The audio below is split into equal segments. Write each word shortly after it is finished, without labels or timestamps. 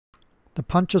The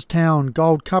Punchestown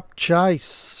Gold Cup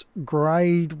Chase,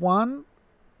 Grade 1.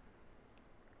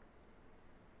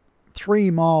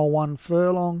 3 mile, 1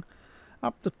 furlong.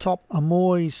 Up the top,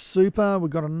 Amoy Super.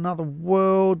 We've got Another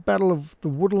World, Battle of the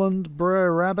Woodland,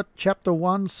 Brer Rabbit, Chapter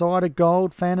 1, Side of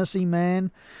Gold, Fantasy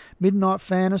Man, Midnight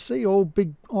Fantasy, all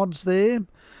big odds there.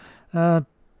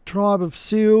 Tribe of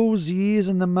Seals, Years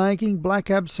in the Making, Black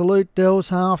Absolute, Dells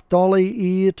Half, Dolly,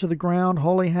 Ear to the Ground,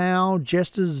 Holly Howe,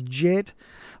 Jester's Jet,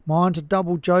 Mine's a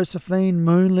Double, Josephine,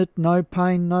 Moonlit, No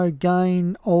Pain, No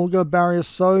Gain, Olga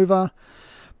Baryasova,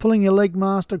 Pulling Your Leg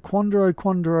Master, Quandro,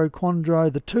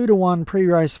 the 2-1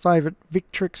 pre-race favourite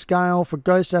Victrix Scale for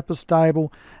Ghost Apper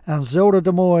Stable, and Zelda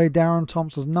Demoy, Darren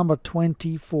Thompson's number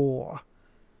 24.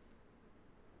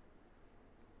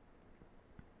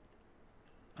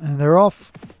 And they're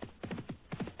off.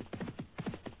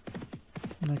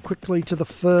 And they're quickly to the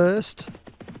first.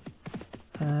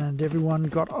 And everyone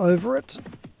got over it.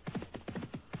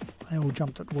 They all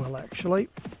jumped it well, actually.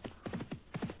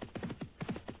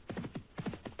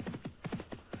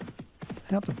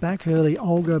 Out the back early,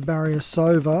 Olga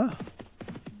Baryasova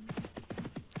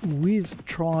with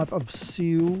Tribe of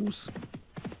Seals.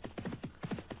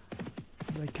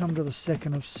 They come to the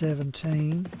second of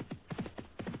 17.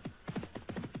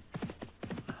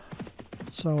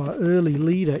 So our early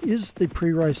leader is the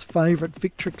pre-race favourite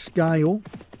Victrix Scale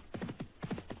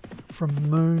from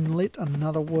Moonlit,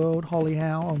 Another World, Holly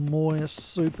Howe, Amoy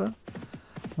Super.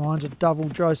 Mine's a Double,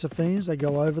 Josephine's. They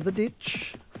go over the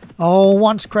ditch. Oh,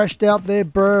 once crashed out there,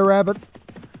 Brer Rabbit.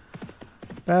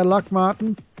 Bad luck,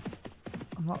 Martin.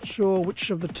 I'm not sure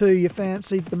which of the two you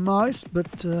fancied the most,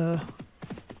 but at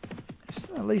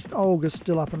least Olga's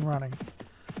still up and running.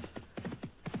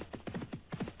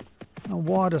 The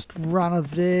widest runner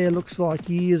there looks like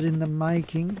Years in the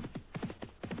Making.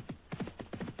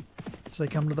 So they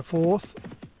come to the fourth.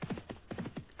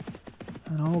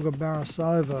 And Olga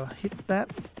Baryasova hit that,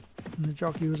 and the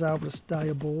jockey was able to stay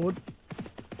aboard.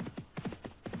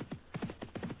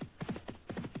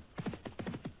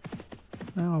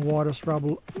 Now our widest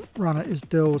runner is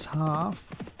Dells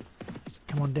Half. So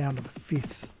come on down to the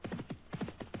fifth.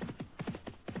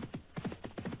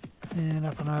 And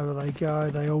up and over they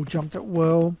go. They all jumped it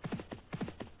well.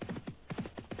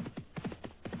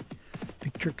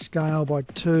 Victrix Scale by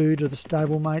 2 to the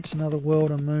stablemates, Another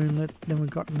World and Moonlit. Then we've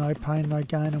got No Pain, No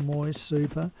Gain, Amoy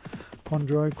Super.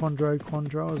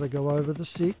 Quandro as they go over the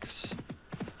 6.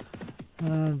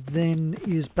 Then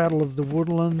is Battle of the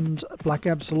Woodland, Black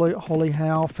Absolute, Holly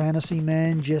Howe, Fantasy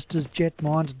Man, Jester's Jet,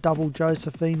 Mine's Double,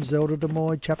 Josephine, Zelda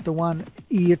Demoy, Chapter 1,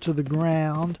 Ear to the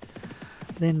Ground.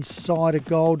 Then Side of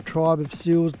Gold, Tribe of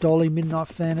Seals, Dolly, Midnight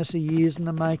Fantasy, Years in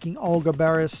the Making, Olga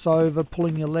Baryasova,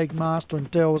 Pulling Your Leg Master, and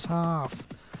Dells Half.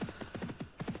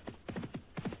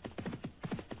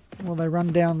 Well, they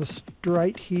run down the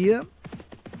straight here.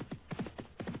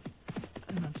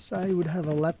 And I'd say would have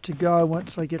a lap to go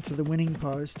once they get to the winning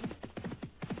post.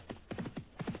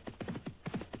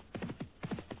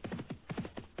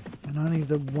 And only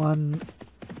the one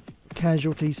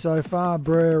casualty so far,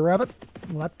 Brer Rabbit.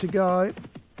 Lap to go.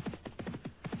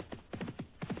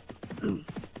 They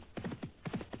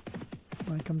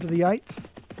come to the 8th.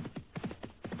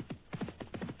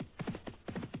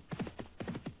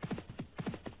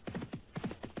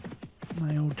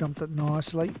 They all jumped it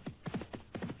nicely.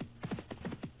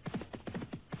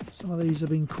 Some of these have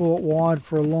been caught wide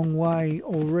for a long way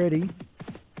already.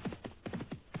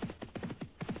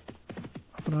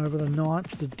 Up and over the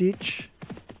 9th, the ditch.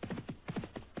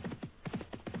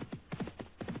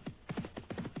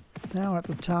 Now at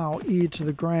the tail, Ear to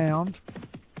the Ground.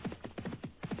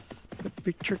 But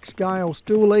Victrix Scale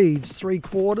still leads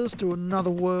 3/4 to Another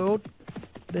World.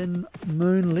 Then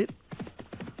Moonlit.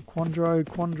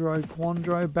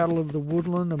 Quandro. Battle of the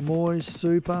Woodland, Amoy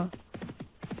Super.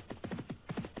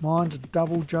 Mine's a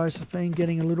Double, Josephine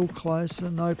getting a little closer.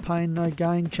 No Pain, No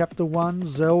Gain. Chapter 1,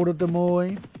 Zelda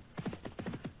Demoy.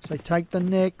 So they take the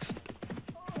next.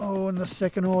 Oh, and the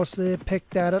second horse there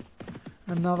pecked at it.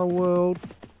 Another World.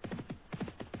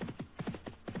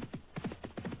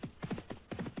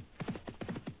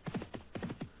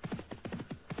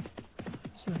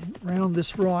 So round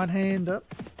this right-hander.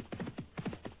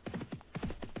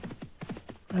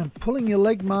 And Pulling Your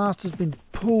Leg Master's been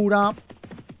pulled up.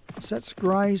 So that's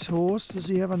Gray's horse. Does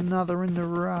he have another in the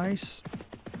race?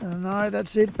 No,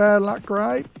 that's it. Bad luck,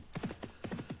 Gray.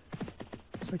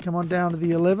 So come on down to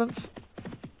the 11th.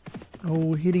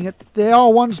 Oh, hitting it there. Oh,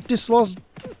 one's dislodged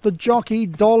the jockey,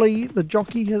 Dolly. The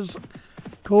jockey has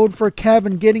called for a cab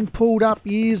and getting pulled up.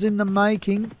 Years in the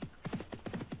Making.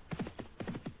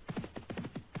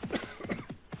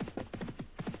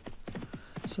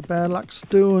 So Bad luck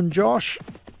Stu and Josh.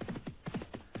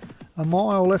 A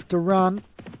mile left to run.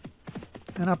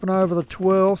 And up and over the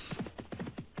 12th.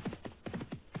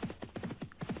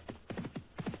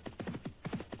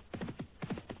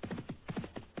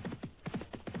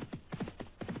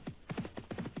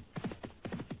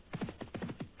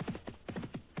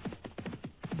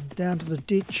 Down to the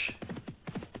ditch.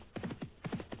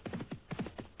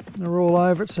 They're all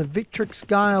over it. So Victrix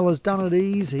Gale has done it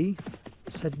easy.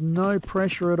 It's had no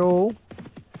pressure at all.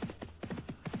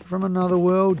 From Another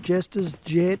World, Jester's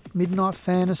Jet, Midnight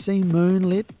Fantasy,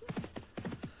 Moonlit.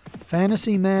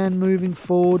 Fantasy Man moving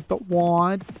forward but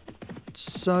wide.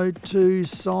 So too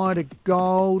Side of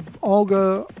Gold.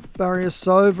 Olga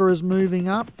Baryasova is moving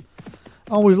up.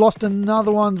 Oh, we've lost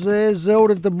another ones there.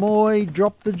 Zelda Demoy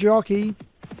dropped the jockey.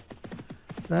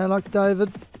 Bad luck,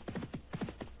 David.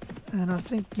 And I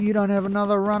think you don't have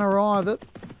another runner either.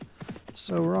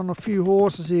 So we're on a few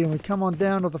horses here. We come on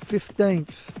down to the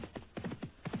 15th.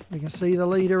 We can see the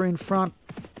leader in front.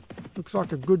 Looks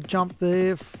like a good jump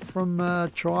there from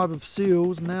Tribe of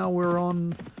Seals. Now we're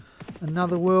on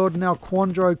Another World. Now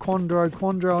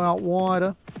Quandro out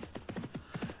wider.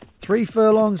 3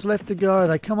 furlongs left to go.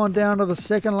 They come on down to the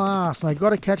second last. And they've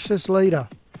got to catch this leader.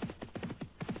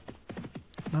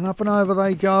 And up and over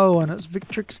they go, and it's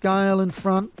Victrix Gale in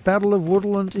front. Battle of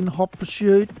Woodland in hot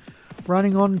pursuit.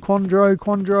 Running on Quandro.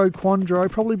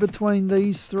 Probably between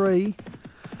these 3.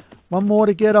 One more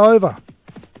to get over.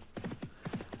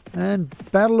 And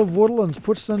Battle of Woodlands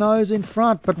puts the nose in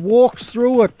front, but walks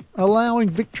through it,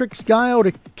 allowing Victrix Gale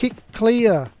to kick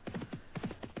clear.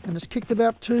 And it's kicked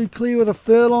about 2 clear with a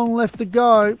furlong left to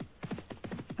go.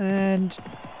 And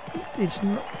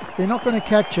they're not going to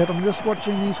catch it. I'm just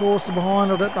watching these horses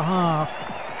behind it at the half.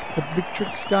 But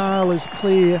Victrix Gale is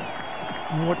clear.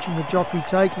 And you're watching the jockey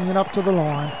taking it up to the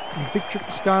line. And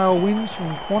Victrix Gale wins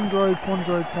from Quandro.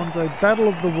 Battle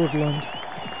of the Woodland.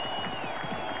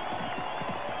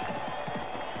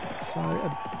 So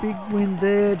a big win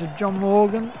there to John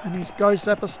Morgan and his Ghost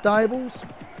Zapper stables.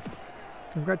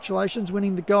 Congratulations,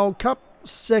 winning the Gold Cup.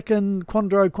 Second,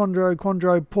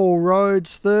 Quandro, Paul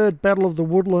Rhodes. Third, Battle of the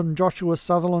Woodland, Joshua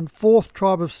Sutherland. Fourth,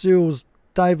 Tribe of Seals,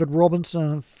 David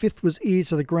Robinson. And fifth was Ear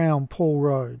to the Ground, Paul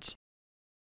Rhodes.